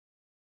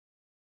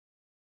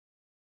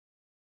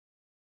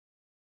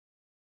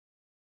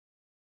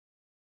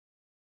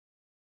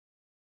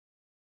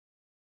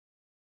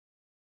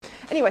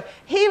Anyway,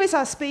 here is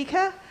our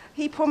speaker.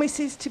 He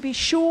promises to be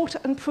short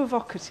and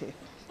provocative.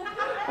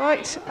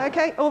 Right,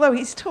 okay, although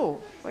he's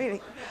tall, really.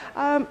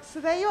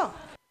 So there you are.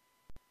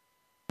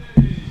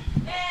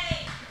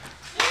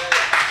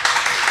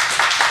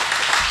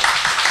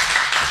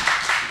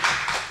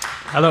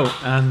 Hello,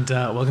 and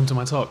welcome to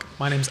my talk.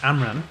 My name's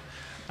Amran.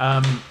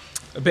 A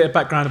bit of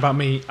background about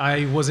me.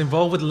 I was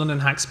involved with London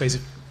Hackerspaces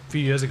a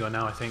few years ago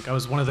now, I think. I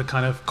was one of the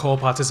kind of core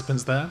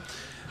participants there.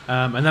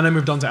 And then I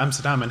moved on to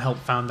Amsterdam and helped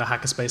found a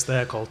hackerspace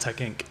there called Tech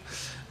Inc.,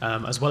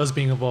 as well as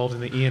being involved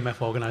in the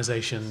EMF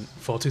organization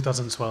for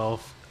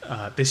 2012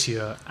 this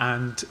year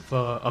and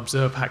for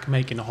Observe Hack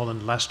Make in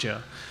Holland last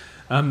year.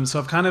 So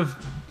I've kind of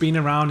been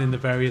around in the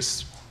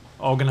various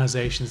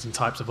organizations and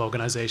types of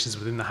organizations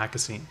within the hacker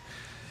scene.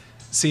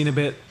 Seen a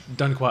bit,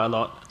 done quite a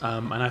lot,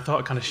 and I thought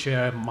I'd kind of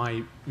share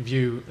my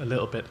view a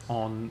little bit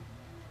on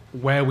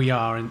where we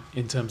are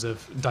in terms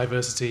of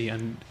diversity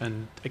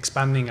and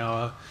expanding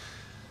our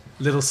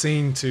little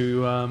scene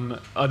to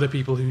other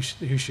people who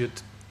should,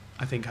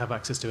 I think, have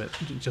access to it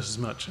just as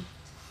much.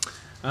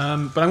 But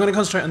I'm going to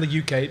concentrate on the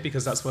UK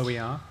because that's where we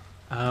are.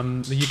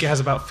 The UK has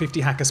about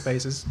 50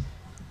 hackerspaces,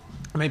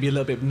 maybe a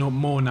little bit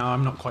more now,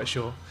 I'm not quite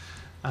sure.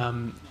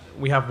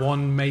 We have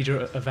one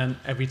major event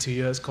every 2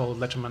 years called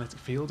Electromagnetic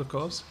Field, of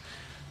course,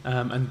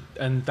 and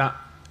that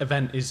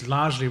event is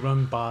largely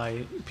run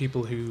by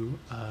people who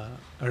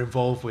are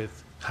involved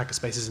with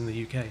hackerspaces in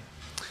the UK.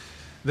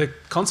 The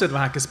concept of a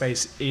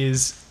hackerspace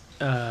is,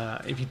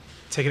 if you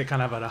take it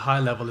kind of at a high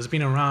level, has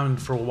been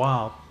around for a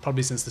while,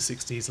 probably since the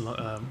 60s,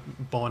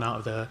 born out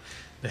of the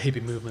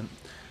hippie movement.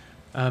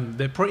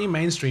 They're pretty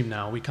mainstream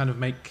now. We kind of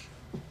make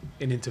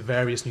it into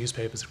various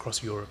newspapers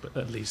across Europe,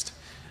 at least.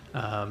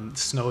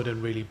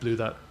 Snowden really blew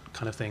that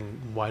kind of thing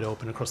wide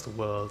open across the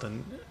world,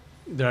 and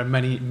there are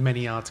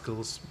many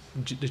articles.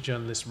 The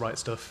journalists write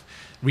stuff,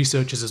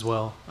 researchers as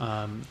well.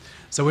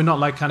 So we're not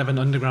like kind of an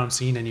underground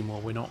scene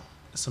anymore. We're not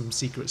some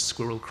secret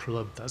squirrel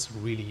club that's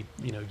really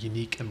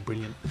unique and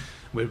brilliant.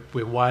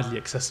 We're widely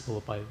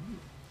accessible by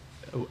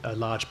a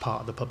large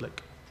part of the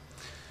public.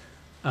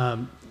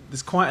 There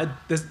is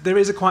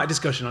quite a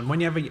discussion on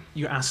whenever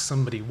you ask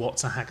somebody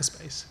what's a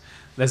hackerspace.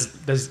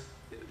 There's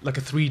like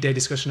a 3-day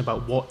discussion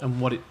about what and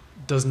what it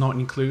does not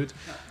include.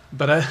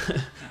 But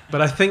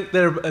I think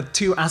there are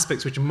two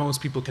aspects which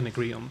most people can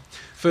agree on.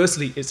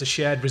 Firstly, it's a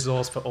shared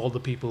resource for all the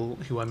people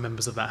who are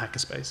members of that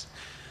hackerspace.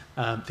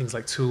 Things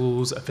like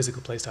tools, a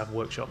physical place to have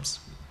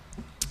workshops.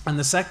 And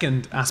the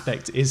second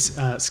aspect is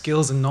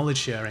skills and knowledge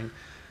sharing.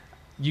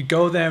 You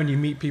go there and you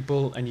meet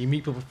people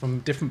from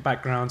different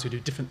backgrounds who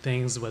do different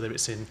things, whether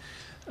it's in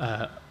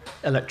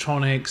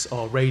electronics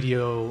or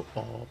radio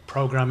or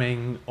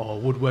programming or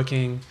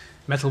woodworking,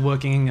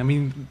 metalworking. I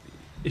mean,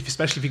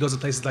 especially if you go to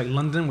places like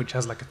London, which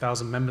has like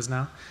 1,000 members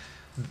now,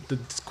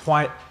 it's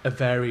quite a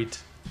varied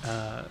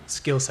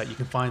skill set you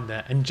can find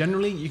there. And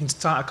generally, you can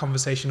start a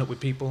conversation up with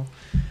people,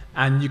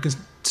 and you can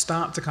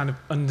start to kind of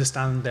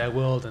understand their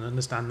world and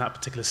understand that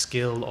particular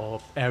skill or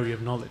area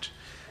of knowledge.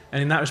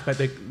 And in that respect,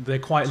 they're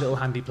quite little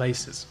handy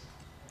places.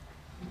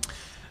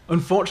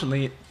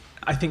 Unfortunately,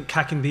 I think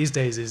hacking these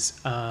days is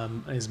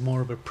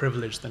more of a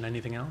privilege than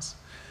anything else.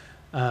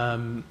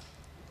 The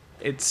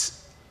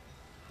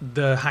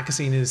hacker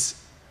scene is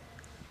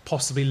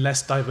possibly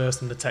less diverse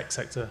than the tech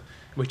sector,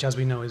 which, as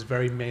we know, is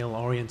very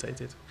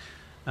male-orientated.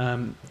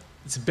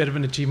 It's a bit of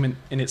an achievement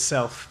in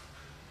itself,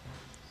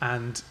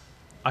 and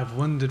I've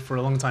wondered for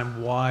a long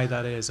time why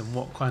that is and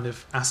what kind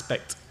of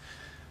aspect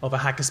of a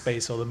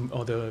hackerspace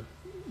or the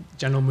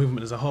general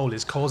movement as a whole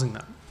is causing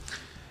that.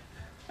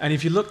 And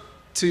if you look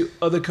to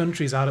other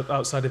countries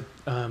outside of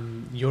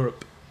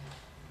Europe,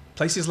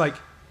 places like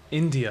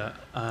India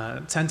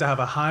tend to have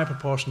a higher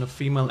proportion of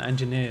female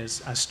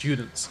engineers as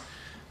students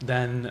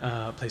than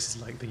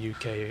places like the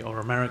UK or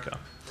America.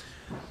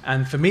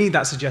 And for me,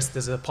 that suggests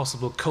there's a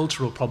possible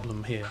cultural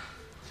problem here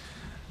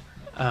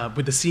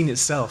with the scene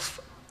itself,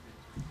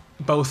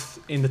 both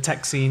in the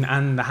tech scene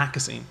and the hacker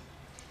scene.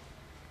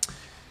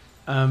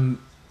 And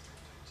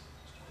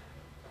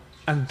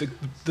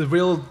the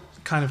real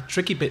kind of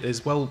tricky bit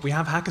is, well, we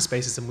have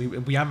hackerspaces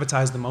and we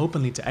advertise them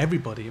openly to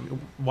everybody.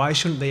 Why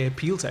shouldn't they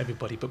appeal to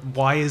everybody? But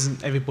why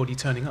isn't everybody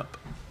turning up?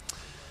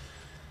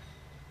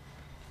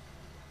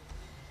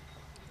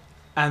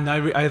 And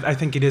I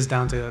think it is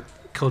down to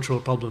cultural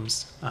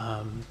problems.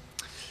 And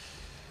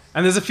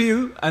there's a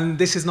few, and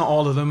this is not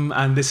all of them,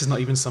 and this is not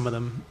even some of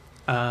them.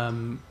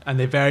 And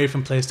they vary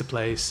from place to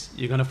place.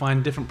 You're going to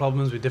find different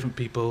problems with different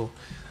people.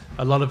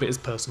 A lot of it is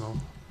personal.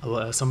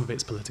 Some of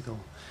it's political.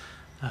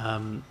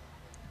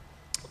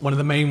 One of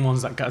the main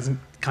ones that gets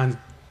kind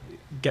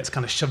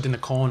of shoved in the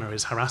corner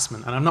is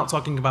harassment. And I'm not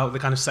talking about the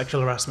kind of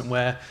sexual harassment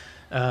where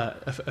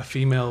a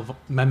female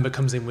member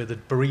comes in with a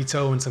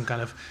burrito and some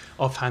kind of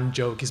offhand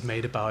joke is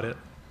made about it.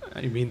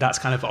 I mean, that's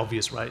kind of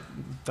obvious, right?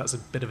 That's a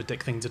bit of a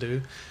dick thing to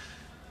do.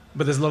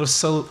 But there's a lot of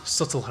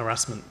subtle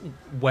harassment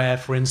where,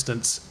 for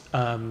instance,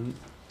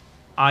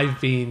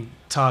 I've been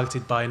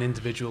targeted by an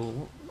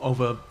individual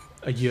over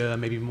a year,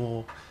 maybe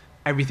more.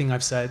 Everything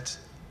I've said,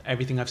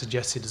 everything I've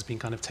suggested has been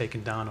kind of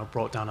taken down or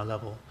brought down a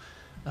level.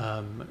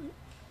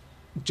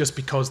 just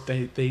because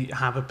they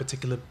have a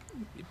particular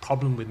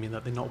problem with me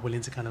that they're not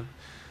willing to kind of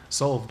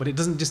solve. But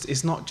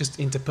it's not just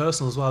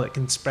interpersonal as well. It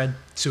can spread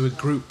to a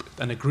group,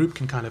 and a group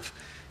can kind of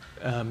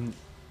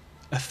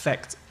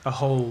affect a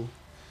whole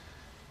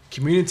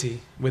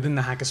community within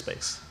the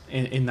hackerspace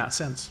in that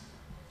sense.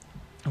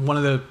 And one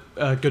of the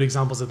good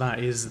examples of that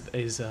is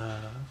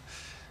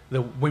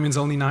the Women's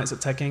Only Nights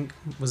at Tech Inc.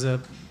 was a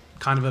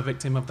kind of a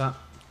victim of that.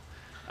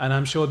 And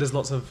I'm sure there's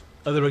lots of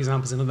other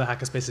examples in other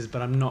hackerspaces,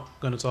 but I'm not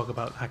going to talk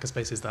about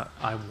hackerspaces that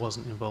I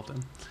wasn't involved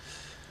in.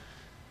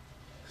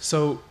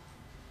 So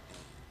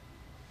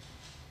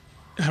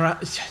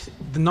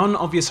the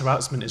non-obvious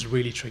harassment is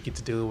really tricky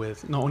to deal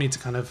with, not only to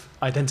kind of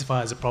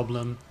identify as a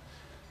problem,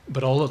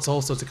 but it's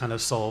also to kind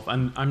of solve.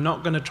 And I'm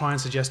not going to try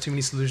and suggest too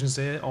many solutions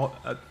here.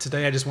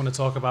 Today I just want to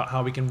talk about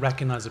how we can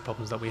recognize the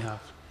problems that we have.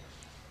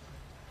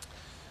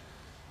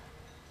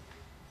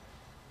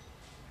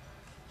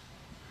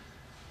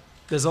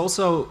 There's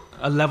also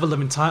a level of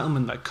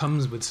entitlement that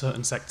comes with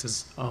certain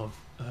sectors of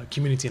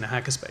community in a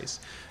hackerspace.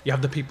 You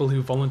have the people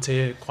who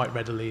volunteer quite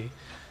readily.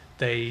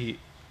 They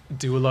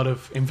do a lot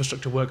of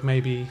infrastructure work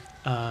maybe,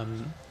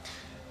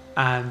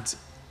 and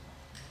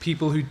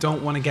people who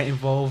don't want to get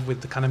involved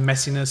with the kind of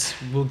messiness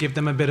will give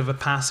them a bit of a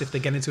pass if they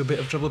get into a bit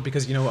of trouble,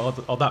 because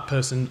that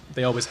person,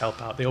 they always help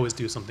out, they always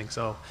do something,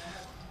 so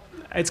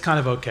it's kind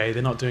of okay.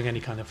 They're not doing any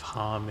kind of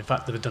harm. In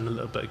fact, they've done a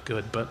little bit of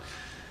good. But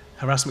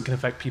harassment can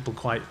affect people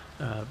quite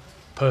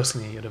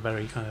personally at a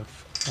very kind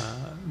of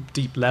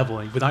deep level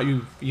without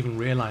you even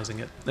realizing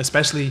it,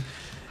 especially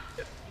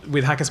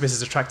with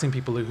hackerspaces attracting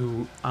people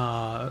who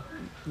are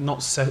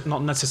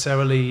not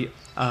necessarily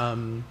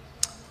how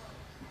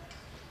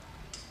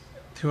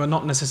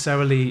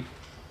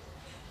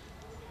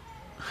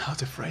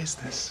to phrase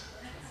this,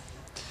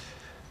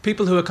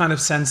 people who are kind of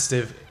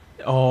sensitive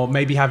or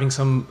maybe having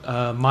some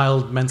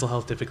mild mental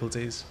health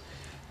difficulties.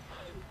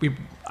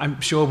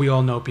 I'm sure we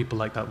all know people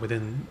like that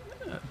within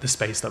the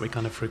space that we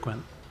kind of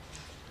frequent.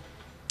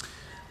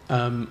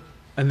 And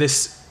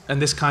this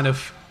kind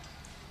of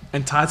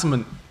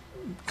entitlement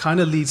kind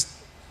of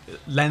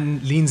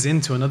leans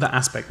into another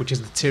aspect, which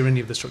is the tyranny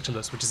of the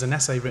structureless, which is an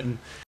essay written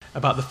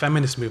about the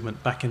feminist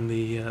movement back in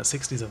the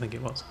 60s, I think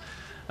it was,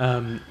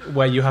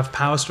 where you have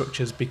power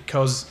structures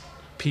because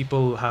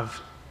people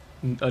have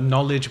a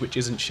knowledge which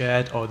isn't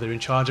shared, or they're in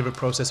charge of a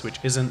process which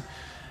isn't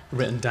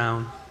written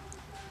down,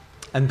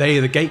 and they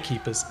are the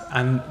gatekeepers,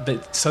 and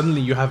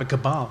suddenly you have a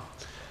cabal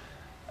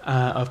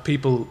of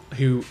people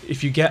who,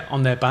 if you get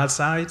on their bad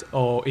side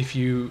or if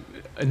you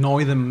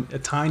annoy them a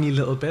tiny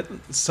little bit,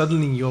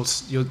 suddenly you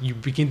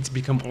begin to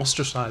become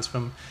ostracized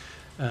from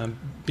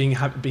being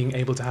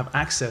able to have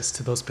access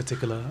to those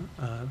particular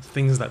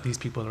things that these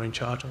people are in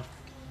charge of.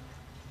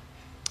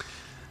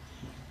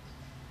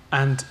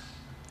 And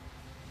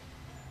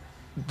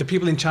the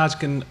people in charge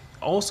can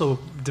also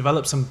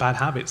develop some bad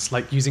habits,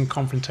 like using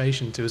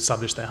confrontation to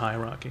establish their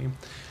hierarchy.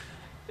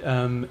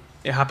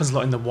 It happens a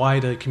lot in the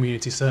wider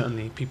community,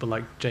 certainly. People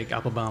like Jake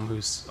Applebaum,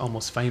 who's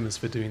almost famous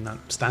for doing that,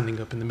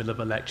 standing up in the middle of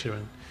a lecture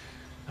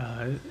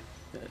and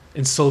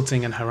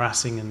insulting and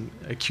harassing and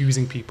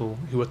accusing people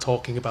who are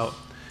talking about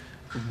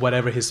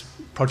whatever his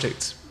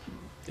project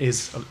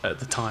is at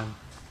the time.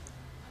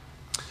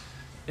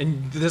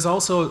 And there's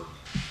also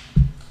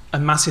a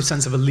massive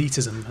sense of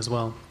elitism as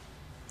well,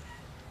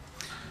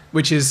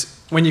 which is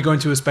when you go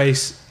into a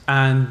space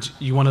and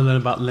you want to learn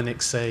about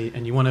Linux, say,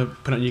 and you want to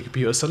put it on your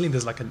computer, suddenly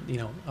there's like a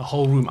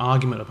whole room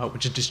argument about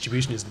which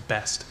distribution is the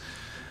best.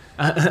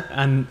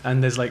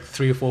 And there's like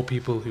 3 or 4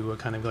 people who are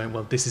kind of going,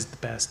 well, this is the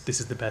best, this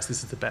is the best,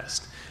 this is the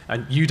best.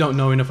 And you don't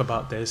know enough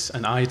about this,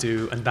 and I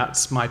do, and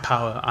that's my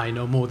power. I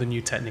know more than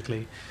you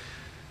technically.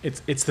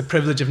 It's the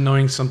privilege of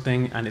knowing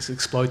something, and it's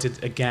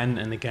exploited again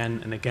and again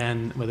and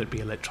again, whether it be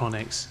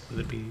electronics,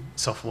 whether it be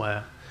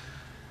software.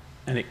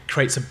 And it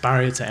creates a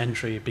barrier to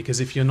entry, because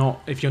if you're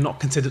not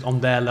considered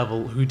on their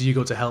level, who do you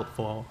go to help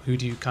for? Who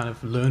do you kind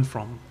of learn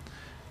from?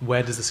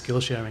 Where does the skill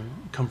sharing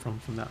come from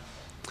that?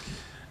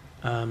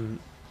 And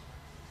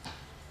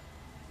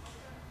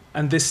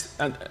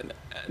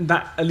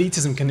that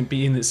elitism can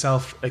be in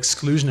itself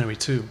exclusionary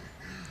too.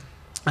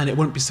 And it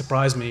wouldn't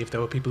surprise me if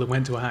there were people who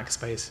went to a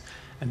hackerspace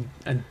and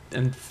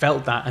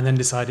felt that, and then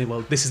decided,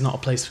 well, this is not a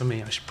place for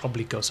me, I should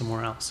probably go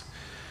somewhere else.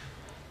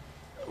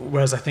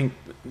 Whereas I think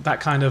that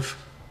kind of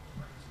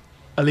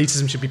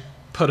elitism should be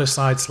put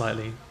aside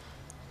slightly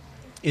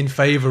in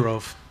favor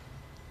of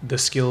the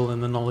skill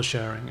and the knowledge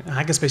sharing.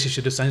 Hackerspaces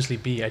should essentially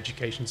be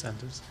education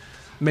centers.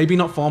 Maybe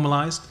not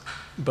formalized,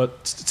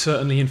 but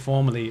certainly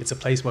informally, it's a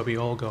place where we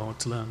all go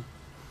to learn.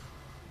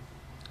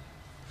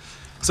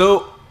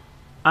 So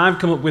I've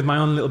come up with my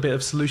own little bit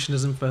of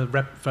solutionism for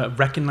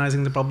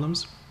recognizing the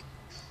problems.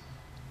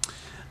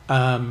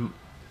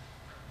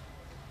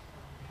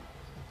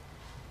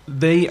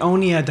 They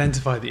only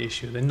identify the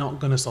issue. They're not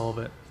going to solve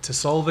it. To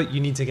solve it,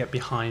 you need to get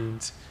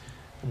behind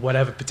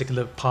whatever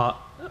particular part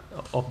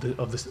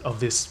of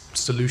this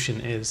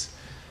solution is.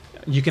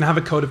 You can have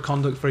a code of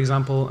conduct, for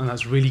example, and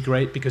that's really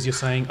great because you're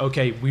saying,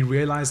 okay, we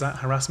realize that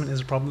harassment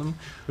is a problem.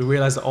 We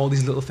realize that all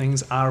these little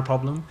things are a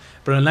problem.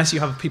 But unless you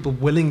have people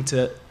willing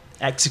to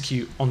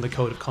execute on the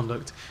code of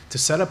conduct, to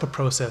set up a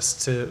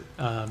process to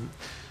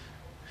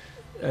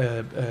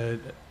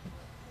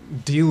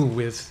deal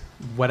with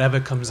whatever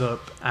comes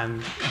up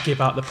and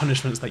give out the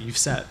punishments that you've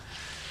set,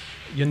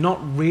 you're not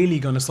really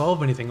going to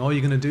solve anything. All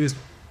you're going to do is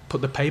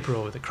put the paper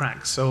over the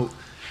cracks. So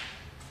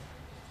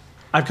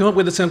I've come up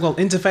with a term called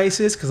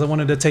interfaces because I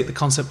wanted to take the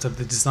concept of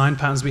the design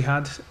patterns we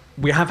had.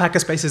 We have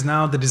hackerspaces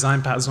now. The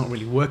design patterns don't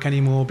really work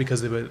anymore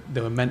because they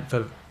were meant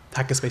for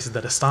hackerspaces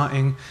that are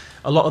starting.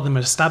 A lot of them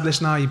are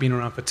established now. You've been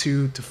around for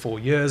 2 to 4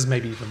 years,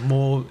 maybe even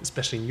more,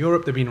 especially in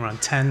Europe. They've been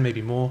around 10,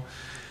 maybe more.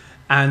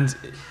 And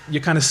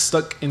you're kind of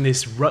stuck in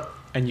this rut,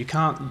 and you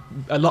can't,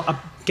 I'm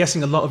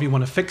guessing a lot of you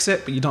want to fix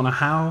it, but you don't know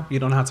how. You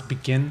don't know how to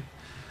begin.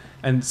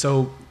 And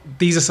so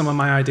these are some of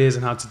my ideas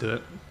on how to do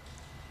it.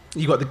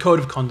 You've got the code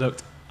of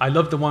conduct. I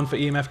love the one for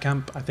EMF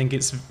Camp. I think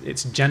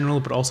it's general,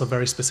 but also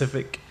very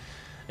specific.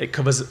 It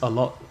covers a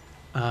lot.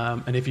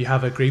 And if you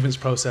have a grievance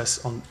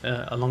process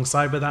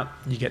alongside with that,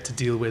 you get to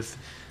deal with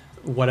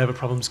whatever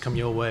problems come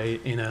your way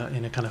in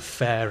a kind of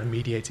fair and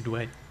mediated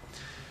way.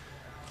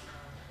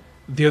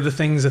 The other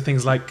things are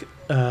things like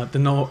the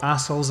no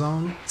asshole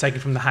zone, taken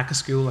from the hacker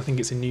school. I think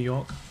it's in New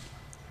York,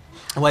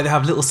 where they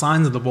have little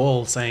signs on the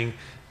wall saying,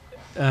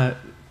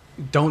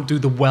 don't do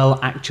the well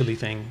actually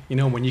thing. You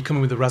know, when you come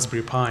in with a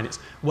Raspberry Pi and it's,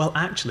 well,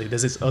 actually,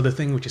 there's this other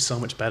thing which is so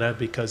much better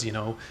because, you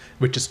know,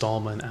 Richard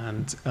Stallman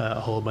and a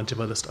whole bunch of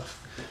other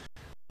stuff.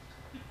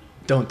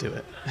 Don't do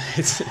it.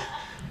 It's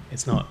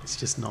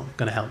just not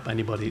going to help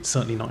anybody. It's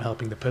certainly not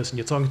helping the person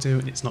you're talking to,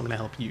 and it's not going to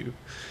help you.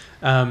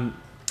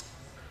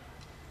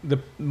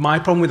 My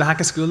problem with the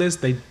hacker school is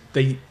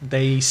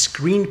they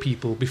screen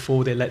people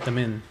before they let them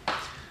in,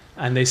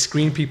 and they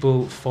screen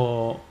people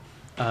for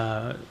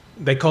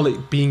they call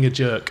it being a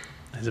jerk.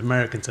 It's an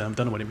American term,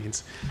 don't know what it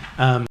means,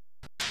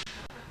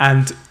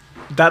 and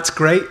that's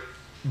great.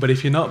 But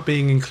if you're not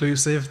being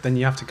inclusive, then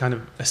you have to kind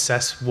of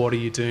assess what are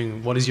you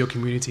doing, what is your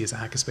community as a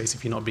hackerspace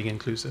if you're not being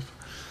inclusive.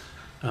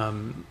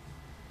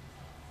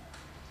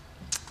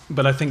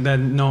 But I think the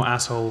no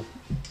asshole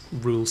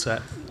rule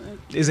set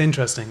is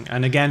interesting.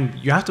 And again,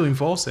 you have to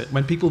enforce it.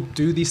 When people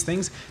do these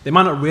things, they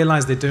might not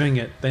realize they're doing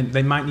it.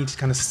 They might need to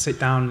kind of sit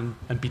down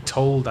and be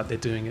told that they're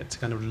doing it to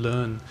kind of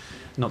learn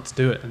not to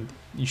do it. And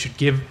you should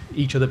give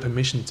each other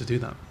permission to do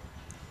that.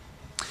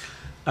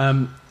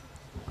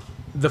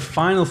 The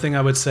final thing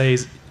I would say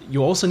is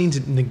you also need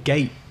to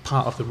negate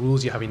part of the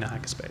rules you have in a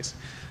hackerspace.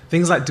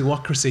 Things like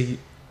duocracy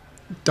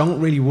don't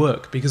really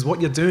work because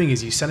what you're doing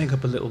is you're setting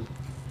up a little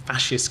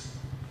fascist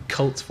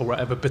cult for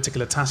whatever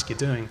particular task you're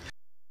doing. You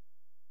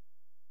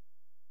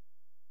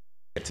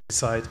get to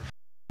decide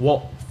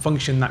what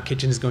function that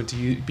kitchen is going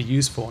to be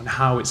used for and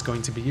how it's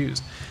going to be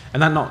used.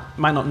 And that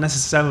might not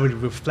necessarily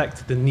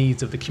reflect the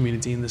needs of the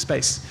community in the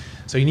space.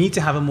 So you need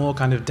to have a more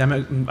kind of,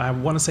 I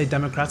want to say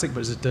democratic, but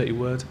it's a dirty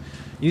word.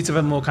 You need to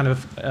have a more kind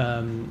of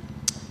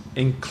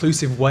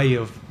inclusive way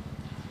of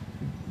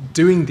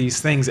doing these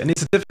things. And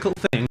it's a difficult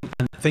thing,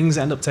 and things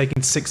end up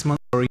taking 6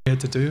 months or a year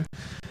to do.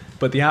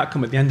 But the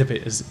outcome at the end of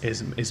it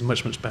is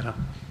much, much better.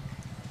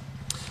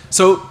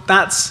 So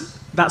that's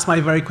my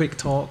very quick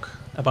talk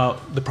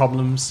about the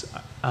problems.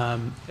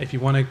 If you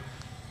want to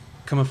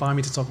come and find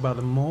me to talk about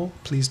them more,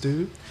 please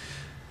do.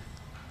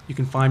 You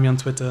can find me on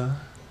Twitter.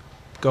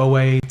 Go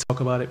away, talk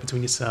about it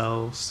between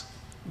yourselves.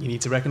 You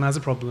need to recognize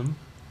the problem.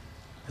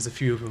 There's a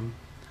few of them.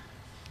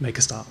 Make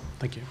a start.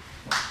 Thank you.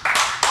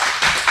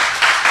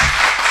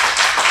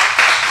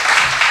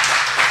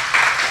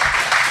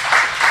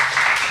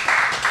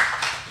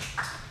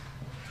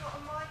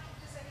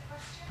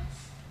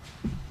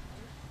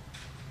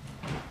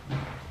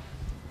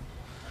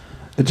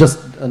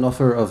 Just an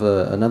offer of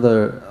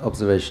another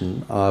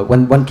observation.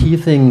 One key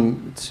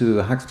thing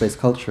to Hackspace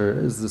culture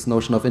is this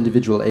notion of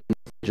individual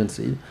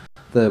agency,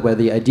 where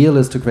the ideal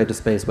is to create a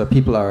space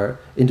where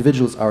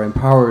individuals are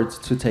empowered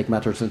to take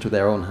matters into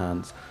their own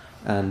hands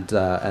and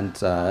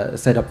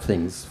set up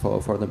things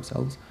for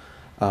themselves.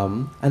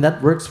 And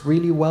that works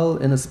really well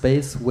in a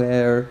space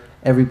where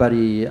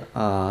everybody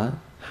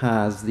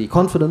has the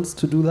confidence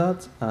to do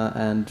that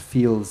and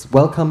feels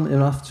welcome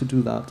enough to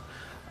do that.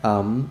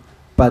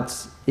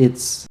 But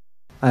it's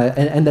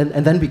and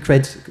then we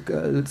create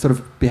sort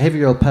of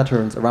behavioral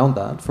patterns around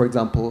that. For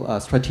example,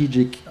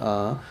 strategic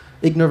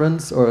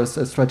ignorance or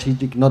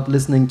strategic not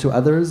listening to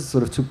others,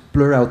 sort of to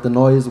blur out the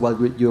noise while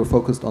you're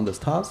focused on this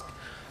task,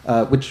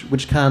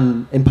 which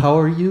can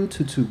empower you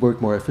to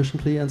work more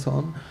efficiently and so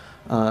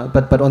on.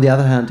 But on the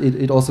other hand,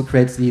 it also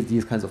creates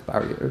these kinds of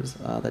barriers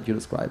that you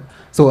describe.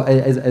 So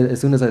as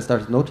soon as I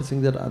started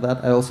noticing that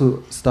I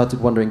also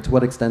started wondering to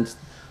what extent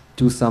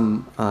do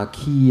some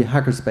key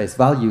hackerspace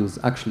values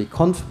actually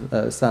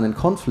stand in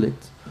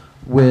conflict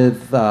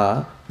with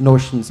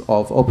notions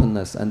of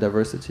openness and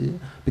diversity?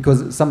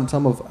 Because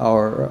some of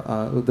our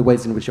the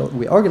ways in which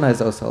we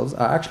organize ourselves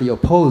are actually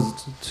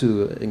opposed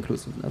to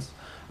inclusiveness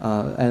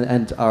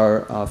and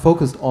are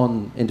focused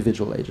on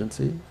individual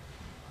agency.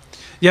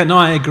 Yeah, no,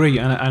 I agree,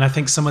 and I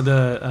think some of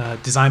the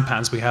design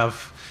patterns we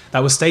have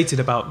that was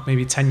stated about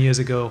maybe 10 years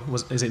ago,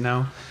 is it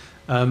now?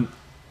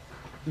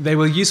 They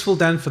were useful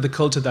then for the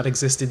culture that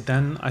existed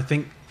then. I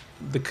think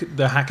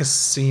the hacker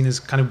scene has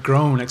kind of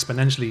grown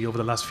exponentially over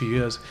the last few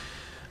years,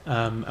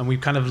 and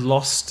we've kind of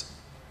lost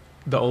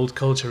the old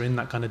culture in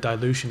that kind of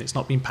dilution. It's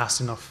not been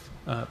passed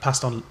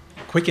on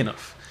quick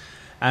enough,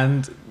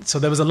 and so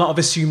there was a lot of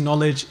assumed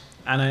knowledge.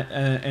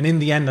 And in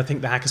the end, I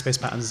think the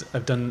hackerspace patterns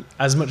have done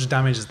as much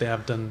damage as they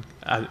have done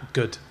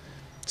good.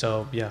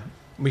 So yeah,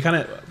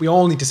 we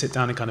all need to sit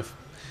down and kind of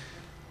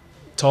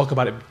talk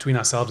about it between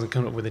ourselves and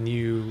come up with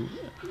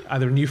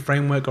either a new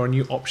framework or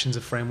new options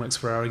of frameworks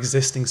for our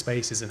existing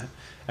spaces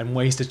and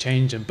ways to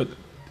change them. But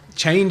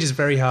change is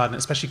very hard, and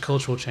especially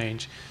cultural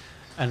change.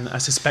 And I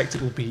suspect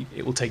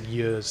it will take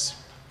years.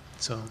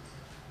 So.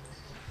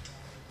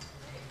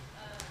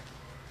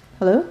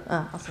 Hello?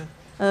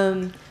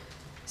 Awesome.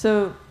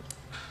 So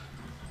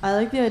I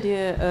like the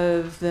idea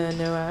of the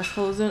no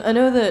asshole zone. I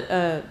know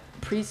that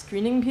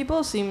pre-screening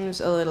people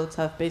seems a little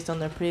tough based on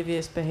their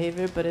previous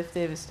behavior, but if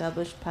they've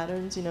established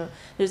patterns,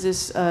 there's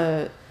this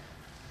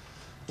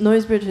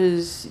Noisebridge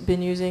has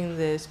been using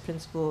this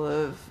principle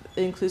of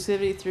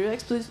inclusivity through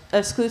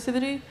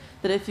exclusivity,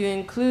 that if you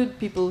include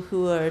people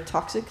who are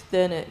toxic,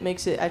 then it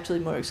makes it actually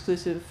more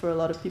exclusive for a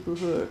lot of people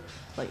who are,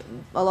 like,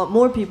 a lot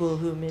more people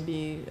who may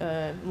be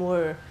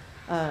more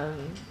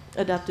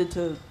adapted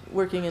to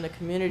working in a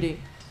community.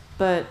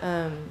 But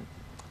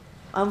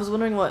I was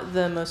wondering what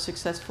the most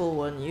successful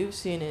one you've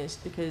seen is,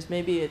 because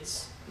maybe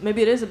it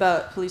is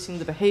about policing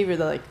the behavior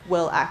that,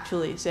 like,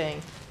 actually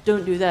saying,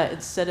 don't do that,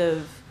 instead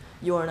of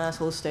you're an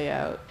asshole, stay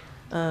out,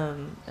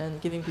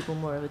 and giving people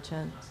more of a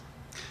chance.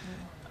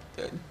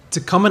 To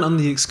comment on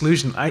the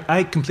exclusion,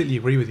 I completely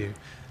agree with you,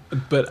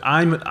 but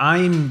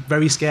I'm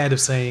very scared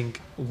of saying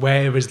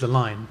where is the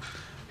line,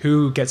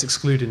 who gets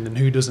excluded and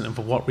who doesn't, and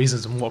for what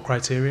reasons and what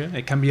criteria.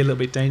 It can be a little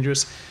bit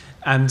dangerous,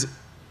 and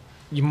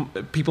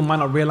people might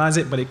not realize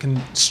it, but it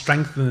can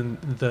strengthen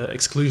the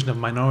exclusion of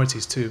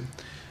minorities too.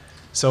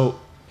 So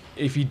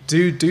if you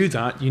do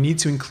that, you need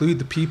to include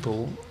the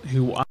people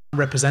who are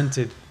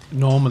represented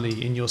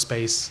normally in your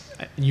space.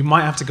 You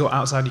might have to go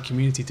outside your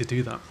community to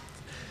do that.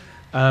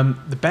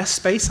 The best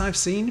space I've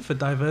seen for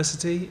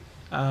diversity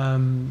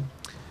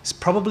is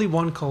probably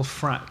one called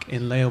Frack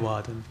in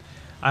Leeuwarden.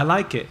 I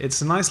like it. It's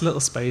a nice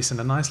little space in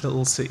a nice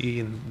little city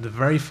in the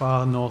very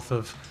far north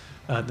of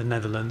the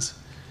Netherlands.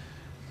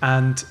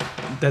 And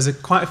there's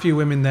quite a few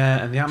women there,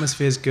 and the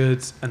atmosphere is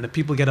good, and the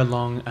people get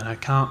along, and I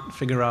can't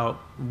figure out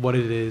what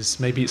it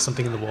is. Maybe it's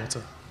something in the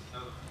water.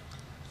 Something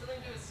to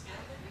do with scale,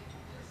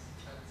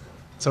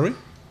 maybe? Sorry? To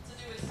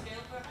do with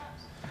scale,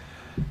 perhaps?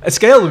 A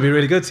scale would be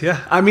really good,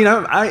 yeah. I mean,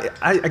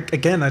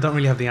 again, I don't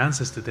really have the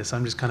answers to this.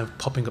 I'm just kind of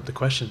popping up the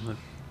question.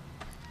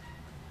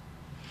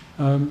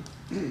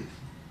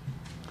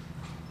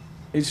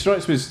 It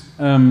strikes me as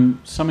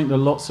something that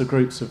lots of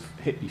groups have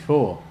hit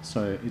before.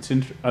 So it's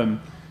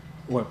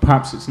well,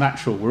 perhaps it's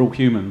natural. We're all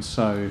humans,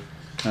 so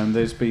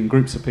there's been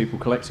groups of people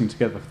collecting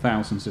together for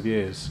thousands of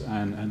years,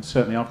 and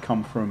certainly I've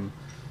come from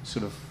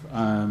sort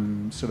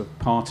of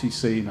party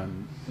scene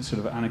and sort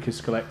of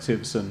anarchist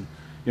collectives, and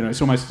it's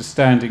almost a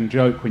standing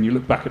joke when you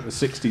look back at the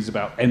 60s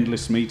about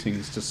endless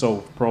meetings to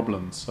solve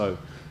problems. So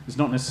it's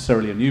not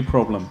necessarily a new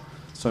problem.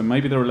 So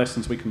maybe there are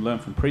lessons we can learn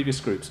from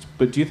previous groups.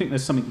 But do you think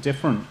there's something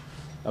different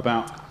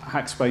about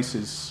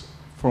Hackspaces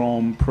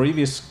from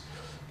previous?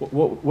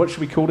 What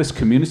should we call this?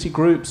 Community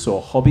groups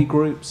or hobby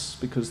groups?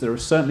 Because there are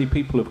certainly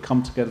people who have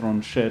come together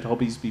on shared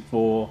hobbies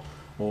before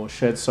or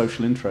shared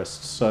social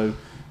interests. So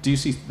do you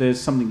see there's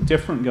something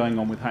different going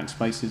on with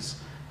Hackspaces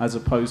as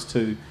opposed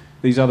to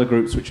these other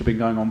groups which have been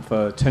going on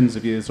for tens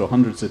of years or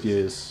hundreds of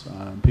years,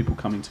 people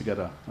coming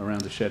together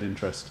around a shared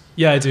interest?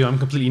 Yeah, I do. I'm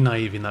completely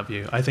naive in that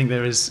view. I think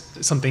there is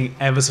something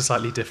ever so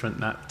slightly different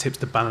that tips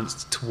the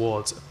balance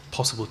towards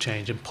possible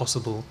change and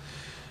possible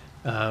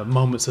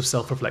moments of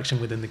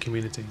self-reflection within the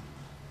community.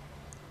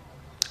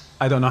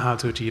 I don't know how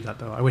to achieve that,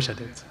 though. I wish I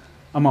did.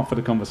 I'm up for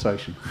the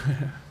conversation.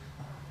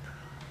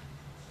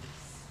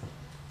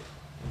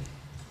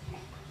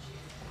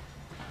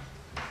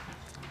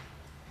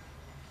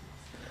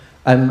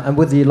 I'm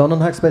with the London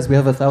Hackspace. We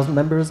have 1,000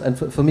 members, and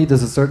for me,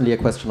 this is certainly a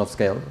question of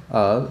scale.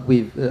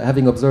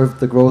 Having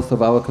observed the growth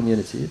of our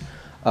community,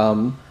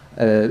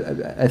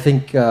 I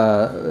think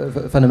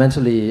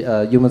fundamentally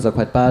humans are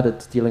quite bad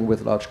at dealing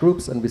with large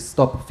groups, and we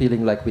stop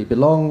feeling like we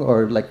belong,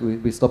 or like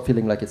we stop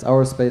feeling like it's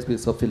our space. We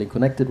stop feeling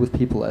connected with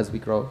people as we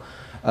grow.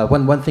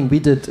 One thing we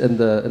did in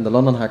the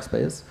London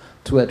Hackspace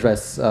to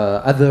address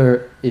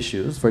other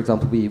issues, for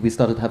example, we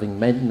started having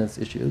maintenance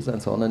issues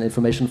and so on, and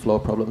information flow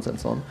problems and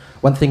so on.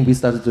 One thing we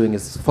started doing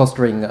is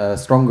fostering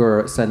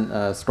stronger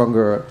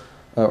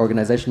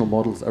organizational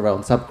models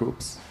around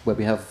subgroups, where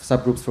we have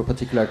subgroups for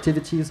particular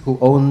activities who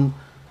own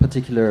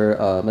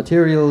particular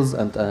materials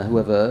and who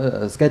have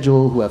a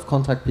schedule, who have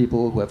contact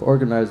people, who have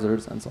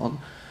organizers and so on.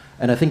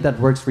 And I think that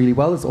works really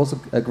well. It's also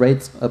a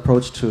great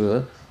approach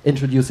to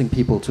introducing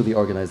people to the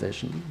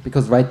organization,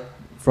 because right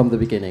from the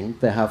beginning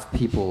they have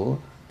people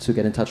to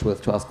get in touch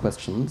with, to ask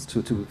questions,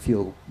 to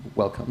feel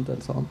welcomed,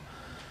 and so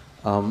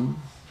on.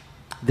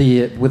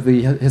 With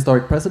the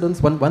historic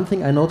precedents, one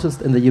thing I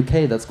noticed in the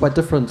UK that's quite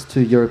different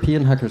to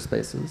European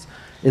hackerspaces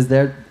is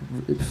there,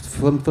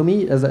 for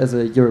me as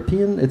a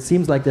European, it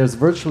seems like there's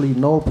virtually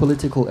no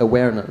political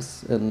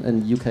awareness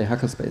in UK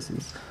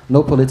hackerspaces,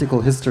 no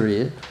political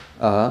history,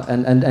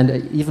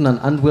 and even an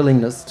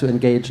unwillingness to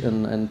engage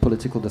in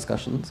political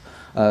discussions.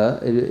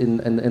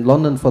 In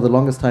London, for the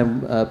longest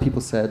time,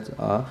 people said,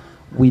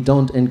 we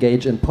don't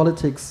engage in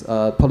politics,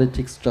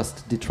 politics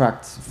just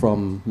detracts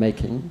from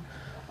making.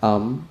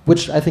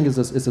 Which I think is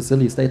a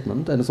silly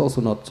statement, and it's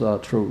also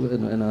not true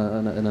in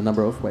a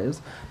number of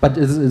ways. But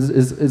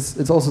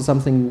it's also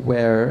something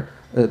where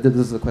this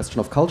is a question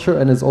of culture,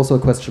 and it's also a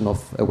question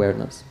of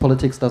awareness.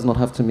 Politics does not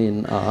have to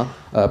mean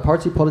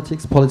party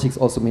politics. Politics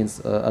also means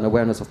an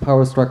awareness of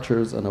power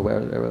structures, an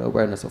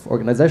awareness of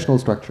organizational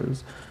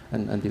structures,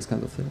 and these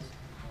kinds of things.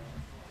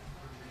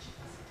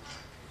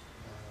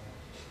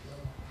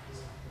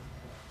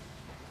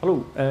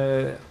 Hello,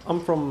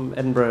 I'm from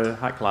Edinburgh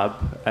Hack Lab,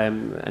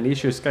 and the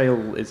issue of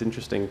scale is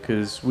interesting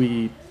because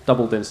we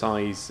doubled in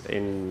size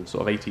in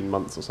sort of 18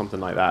 months or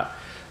something like that.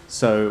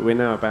 So we're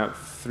now about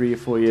 3 or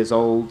 4 years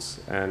old,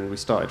 and we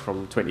started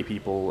from 20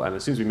 people, and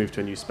as soon as we moved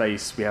to a new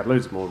space, we had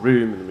loads more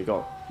room, and we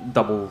got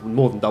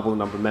more than double the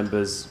number of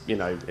members,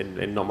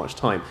 in not much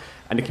time.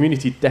 And the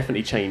community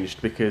definitely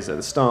changed, because at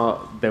the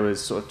start there was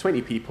sort of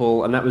 20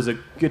 people, and that was a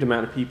good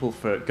amount of people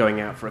for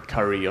going out for a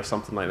curry or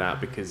something like that,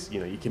 because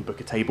you can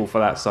book a table for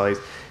that size.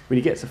 When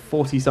you get to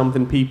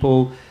 40-something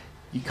people,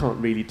 you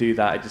can't really do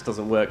that. It just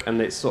doesn't work,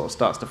 and it sort of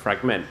starts to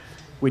fragment,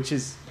 which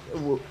is,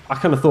 I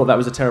kind of thought that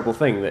was a terrible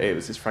thing, that it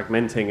was just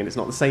fragmenting and it's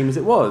not the same as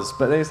it was.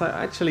 But then it's like,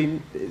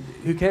 actually,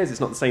 who cares? It's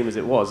not the same as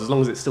it was, as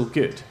long as it's still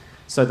good.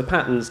 So the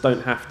patterns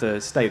don't have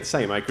to stay the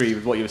same. I agree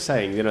with what you were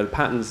saying. The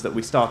patterns that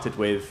we started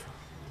with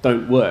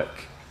don't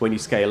work when you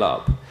scale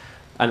up.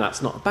 And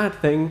that's not a bad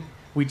thing.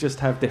 We just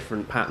have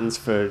different patterns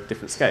for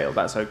different scale.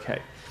 That's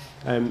okay.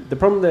 The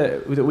problem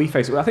that we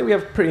face, I think we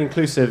have a pretty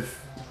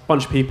inclusive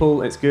bunch of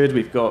people. It's good.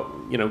 We've got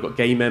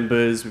gay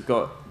members. We've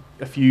got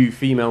a few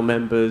female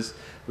members.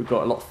 We've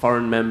got a lot of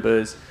foreign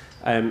members.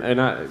 And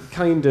that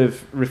kind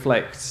of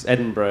reflects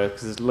Edinburgh,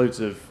 because there's loads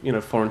of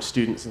foreign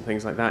students and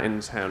things like that in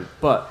town.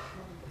 But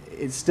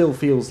it still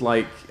feels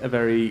like a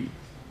very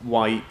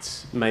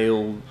white,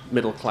 male,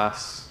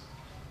 middle-class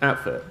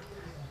outfit.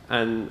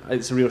 And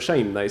it's a real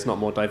shame that it's not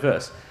more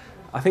diverse.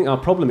 I think our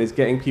problem is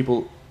getting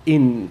people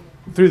in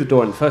through the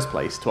door in the first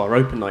place to our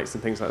open nights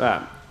and things like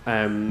that,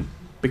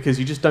 because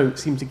you just don't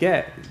seem to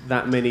get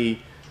that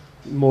many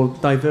more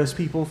diverse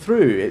people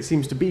through. It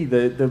seems to be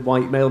the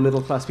white, male,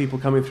 middle-class people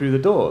coming through the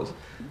doors.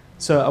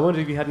 So I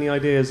wondered if you had any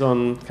ideas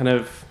on kind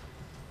of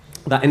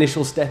that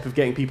initial step of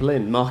getting people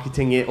in,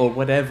 marketing it or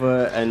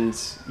whatever, and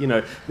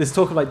there's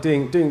talk of like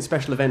doing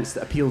special events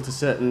that appeal to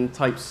certain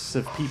types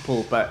of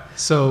people, but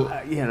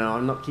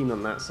I'm not keen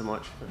on that so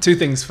much. Two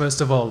things.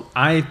 First of all,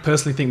 I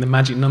personally think the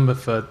magic number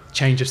for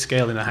change of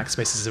scale in a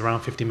hackerspace is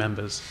around 50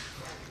 members.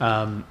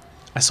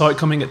 I saw it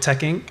coming at Tech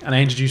Inc., and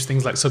I introduced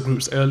things like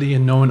subgroups early,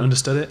 and no one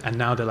understood it, and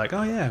now they're like,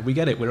 oh yeah, we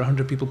get it, we're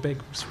 100 people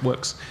big, it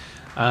works.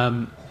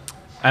 And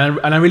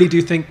I really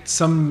do think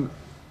some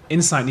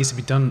insight needs to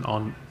be done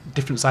on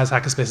different size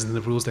hackerspaces and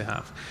the rules they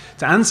have.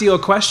 To answer your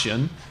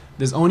question,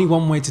 there's only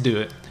one way to do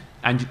it,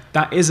 and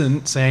that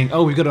isn't saying,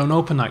 oh, we've got an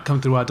open night,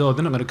 come through our door.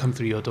 They're not going to come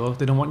through your door.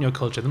 They don't want your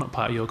culture. They're not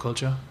part of your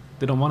culture.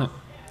 They don't want it.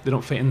 They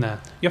don't fit in there.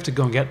 You have to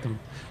go and get them.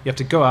 You have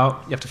to go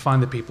out, you have to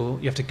find the people,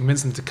 you have to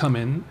convince them to come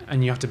in,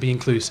 and you have to be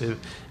inclusive.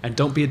 And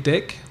don't be a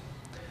dick.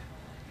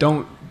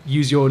 Don't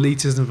use your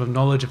elitism of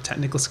knowledge of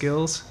technical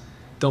skills.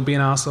 Don't be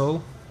an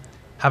arsehole.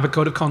 Have a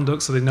code of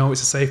conduct so they know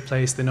it's a safe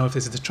place. They know if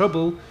this is the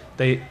trouble,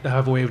 they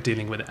have a way of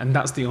dealing with it. And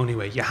that's the only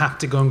way. You have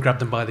to go and grab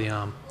them by the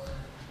arm.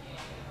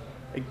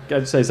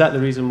 I'd say, is that the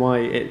reason why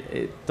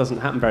it doesn't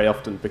happen very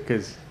often?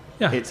 Because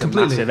it's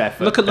completely a massive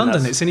effort. Look at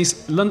London. It's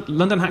in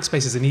London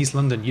Hackspaces in East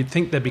London. You'd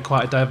think there'd be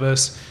quite a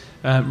diverse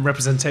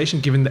representation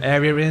given the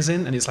area it is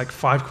in, and it's like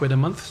 £5 a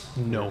month.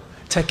 No.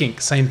 Tech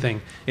Inc., same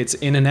thing. It's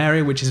in an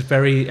area which is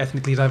very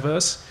ethnically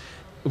diverse.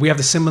 We have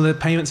the similar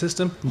payment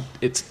system.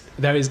 It's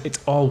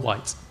all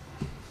white.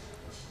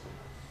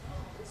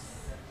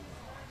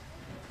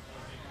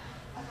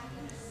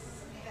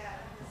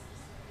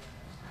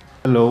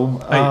 Hello,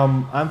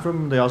 I'm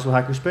from the Oslo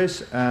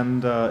Hackerspace,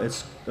 and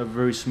it's a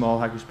very small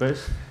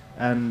hackerspace.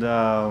 And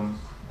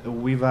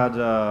we've had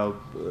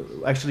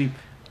actually,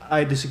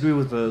 I disagree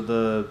with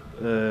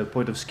the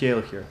point of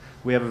scale here.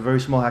 We have a very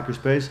small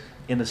hackerspace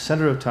in the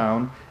center of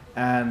town,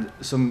 and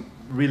some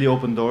really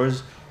open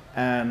doors,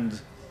 and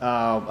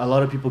a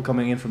lot of people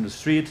coming in from the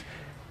street,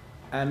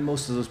 and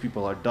most of those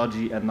people are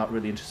dodgy and not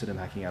really interested in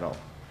hacking at all.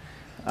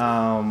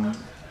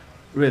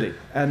 Really,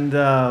 and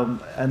I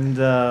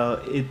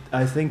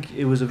think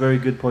it was a very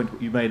good point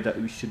you made,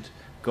 that we should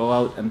go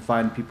out and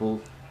find people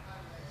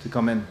to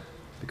come in,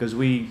 because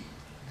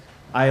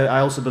I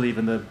also believe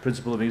in the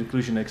principle of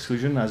inclusion and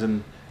exclusion, as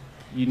in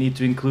you need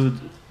to include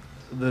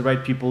the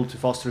right people to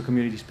foster a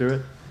community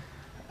spirit,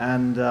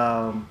 and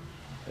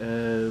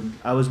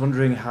I was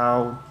wondering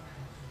how,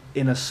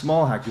 in a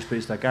small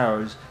hackerspace like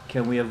ours,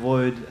 can we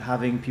avoid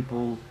having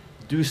people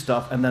do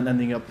stuff and then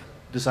ending up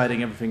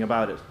deciding everything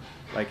about it,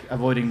 like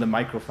avoiding the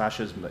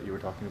microfascism that you were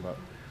talking about.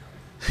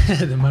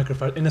 The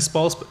microphone in a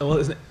small.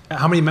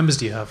 How many members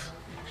do you have?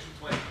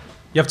 20.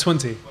 You have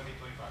 20.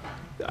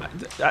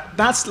 25.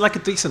 That's like a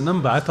decent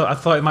number. I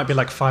thought it might be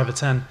like 5 or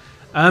 10.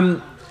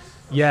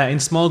 Yeah, in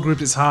small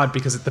groups it's hard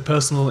because the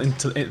personal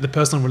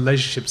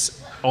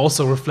relationships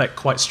also reflect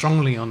quite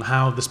strongly on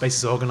how the space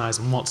is organised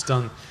and what's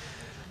done.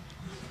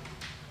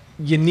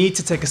 You need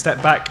to take a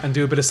step back and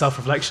do a bit of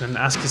self-reflection and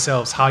ask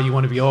yourselves how you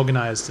want to be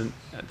organised, and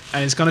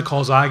it's going to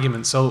cause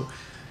arguments. So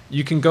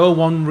you can go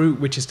one route,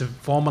 which is to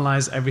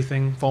formalise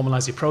everything,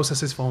 formalise your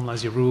processes,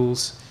 formalise your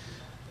rules,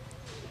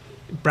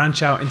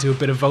 branch out into a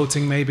bit of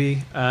voting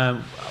maybe.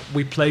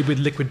 We played with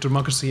liquid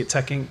democracy at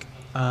Tech Inc.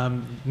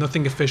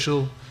 Nothing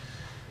official.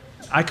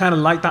 I kind of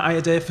like that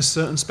idea for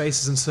certain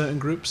spaces and certain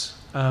groups,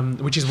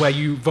 which is where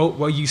you vote,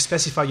 where you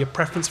specify your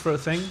preference for a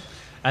thing,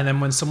 and then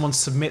when someone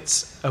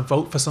submits a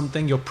vote for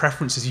something, your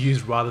preference is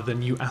used rather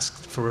than you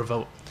asked for a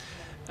vote,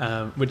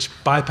 which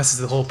bypasses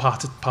the whole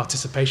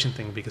participation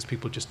thing because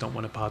people just don't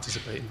want to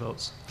participate in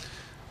votes.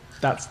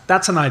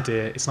 That's an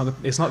idea. It's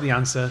not the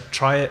answer.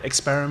 Try it.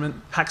 Experiment.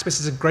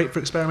 Hackspaces are great for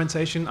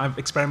experimentation. I've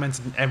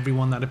experimented in every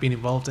one that I've been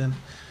involved in,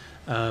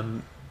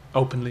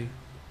 openly.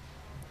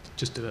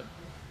 Just do it.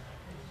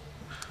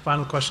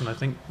 Final question. I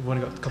think we've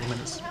only got a couple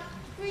minutes.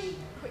 We have 3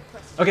 quick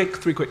questions. Okay,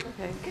 3 quick.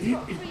 Okay. Because you've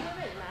got 3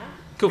 now.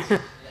 Cool.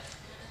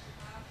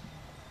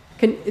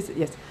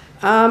 Yes.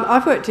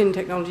 I've worked in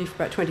technology for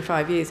about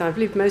 25 years. I've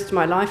lived most of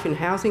my life in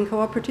housing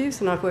cooperatives,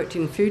 and I've worked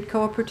in food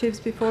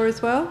cooperatives before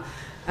as well.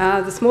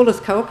 The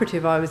smallest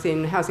cooperative I was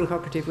in, housing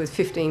cooperative, was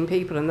 15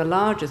 people, and the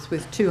largest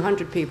was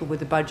 200 people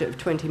with a budget of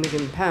 £20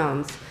 million.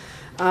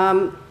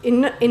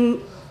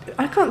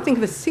 I can't think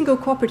of a single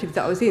cooperative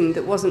that I was in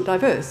that wasn't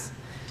diverse.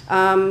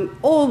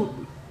 All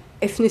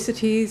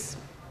ethnicities,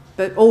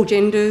 but all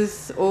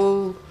genders,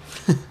 all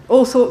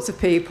sorts of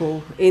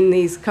people in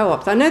these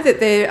co-ops. I know that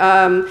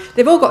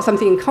they've all got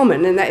something in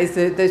common, and that is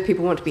that those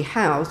people want to be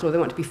housed, or they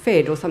want to be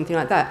fed, or something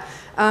like that.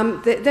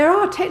 There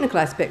are technical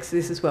aspects to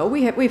this as well.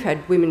 We've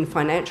had women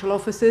financial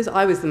officers.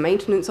 I was the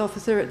maintenance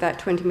officer at that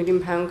 £20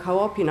 million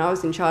co-op. I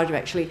was in charge of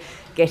actually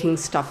getting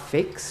stuff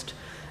fixed.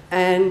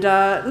 And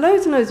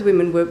loads and loads of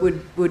women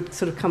would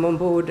sort of come on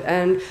board.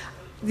 And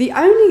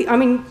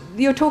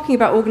you're talking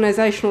about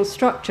organisational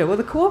structure. Well,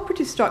 the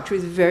cooperative structure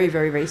is very,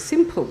 very, very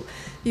simple.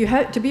 You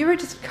have to be a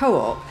registered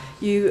co-op.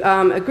 You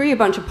agree a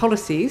bunch of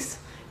policies.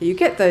 You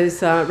get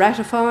those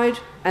ratified,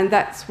 and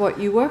that's what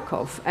you work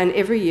off. And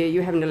every year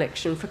you have an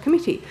election for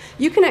committee.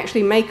 You can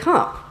actually make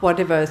up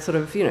whatever sort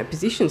of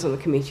positions on the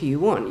committee you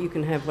want. You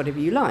can have whatever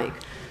you like.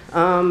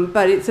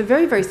 But it's a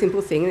very, very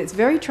simple thing, and it's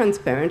very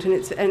transparent, and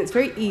it's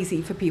very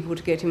easy for people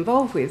to get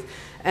involved with.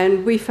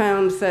 And we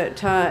found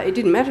that it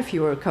didn't matter if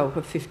you were a co-op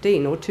of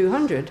 15 or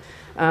 200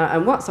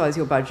 and what size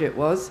your budget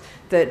was,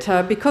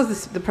 that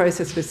because the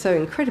process was so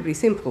incredibly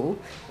simple,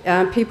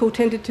 people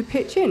tended to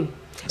pitch in.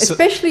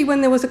 Especially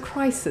when there was a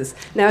crisis.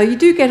 Now, you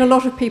do get a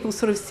lot of people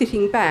sort of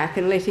sitting back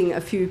and letting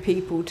a few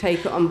people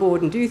take it on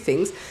board and do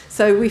things.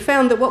 So we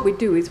found that what we'd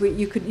do is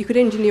you could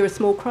engineer a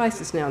small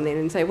crisis now and then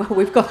and say, well,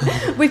 we've got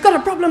a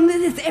problem.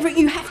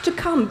 You have to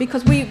come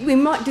because we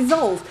might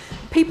dissolve.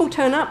 People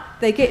turn up,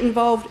 they get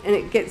involved, and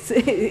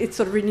it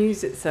sort of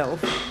renews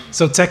itself.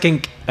 So Tech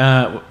Inc.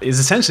 Is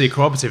essentially a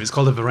cooperative. It's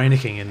called a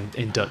Vereniging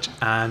in Dutch,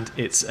 and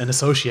it's an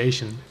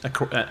association.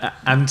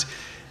 And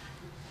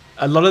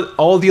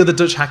all the other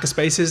Dutch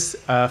hackerspaces,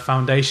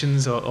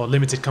 foundations or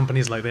limited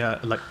companies like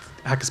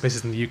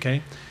hackerspaces in the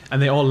UK,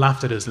 and they all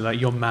laughed at us. They're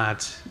like, "You're mad.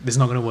 This is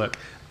not going to work."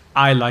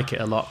 I like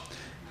it a lot.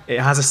 It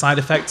has a side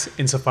effect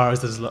insofar as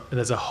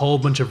there's a whole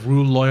bunch of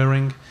rule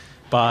lawyering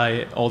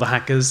by all the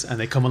hackers, and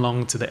they come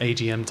along to the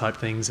AGM type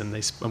things, and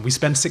we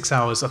spend 6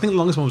 hours. I think the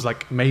longest one was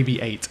like maybe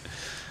 8,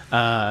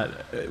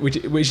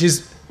 which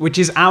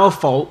is our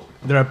fault.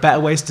 There are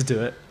better ways to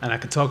do it, and I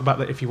can talk about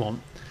that if you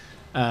want.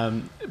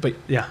 But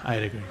yeah,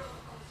 I'd agree.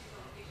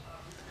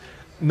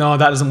 No,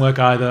 that doesn't work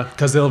either,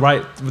 because they'll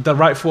write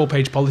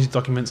 4-page policy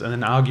documents and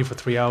then argue for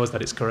 3 hours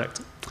that it's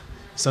correct.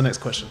 So next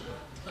question.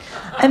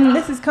 And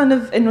this is kind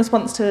of in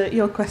response to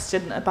your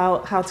question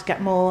about how to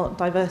get more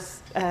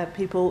diverse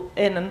people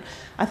in. And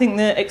I think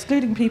that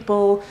excluding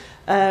people,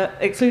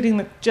 excluding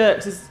the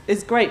jerks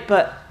is great,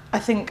 but I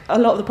think a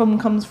lot of the problem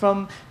comes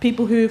from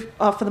people who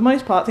are, for the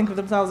most part, think of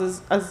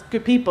themselves as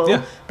good people,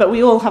 yeah. But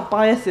we all have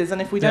biases,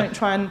 and if we don't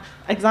try and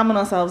examine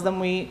ourselves, then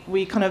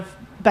we kind of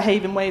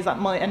behave in ways that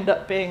might end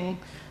up being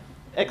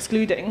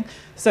excluding.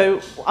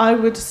 So I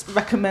would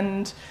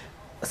recommend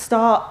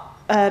start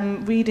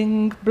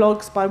reading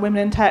blogs by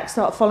women in tech,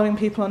 start following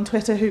people on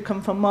Twitter who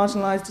come from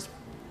marginalised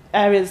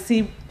areas,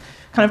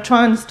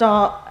 try and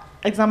start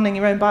examining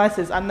your own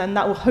biases, and then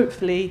that will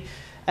hopefully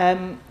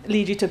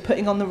lead you to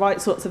putting on the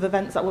right sorts of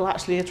events that will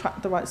actually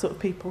attract the right sort of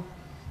people.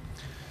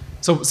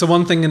 So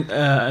one thing,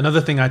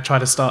 another thing I tried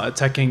to start at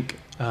Tech Inc.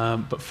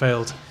 But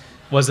failed,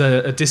 was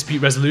a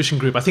dispute resolution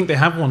group. I think they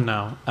have one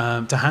now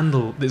to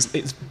handle this.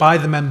 It's by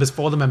the members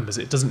for the members.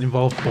 It doesn't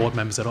involve board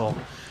members at all.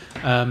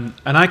 And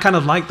I kind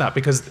of like that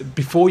because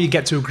before you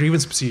get to a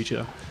grievance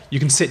procedure, you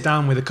can sit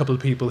down with a couple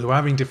of people who are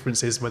having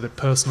differences, whether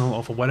personal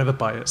or for whatever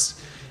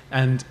bias.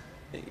 And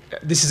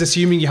this is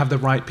assuming you have the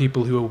right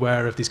people who are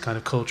aware of these kind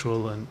of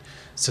cultural and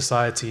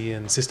society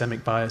and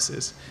systemic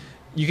biases.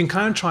 You can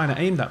kind of try and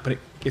aim that, but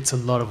it's a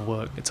lot of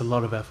work. It's a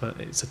lot of effort.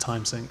 It's a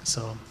time sink.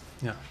 So,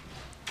 yeah.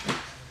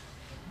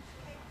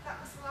 That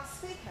was the last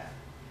speaker.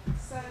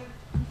 So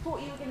you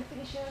thought you were going to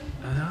finish early?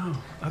 I know.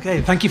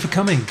 Okay, thank you for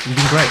coming. You've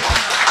been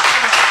great.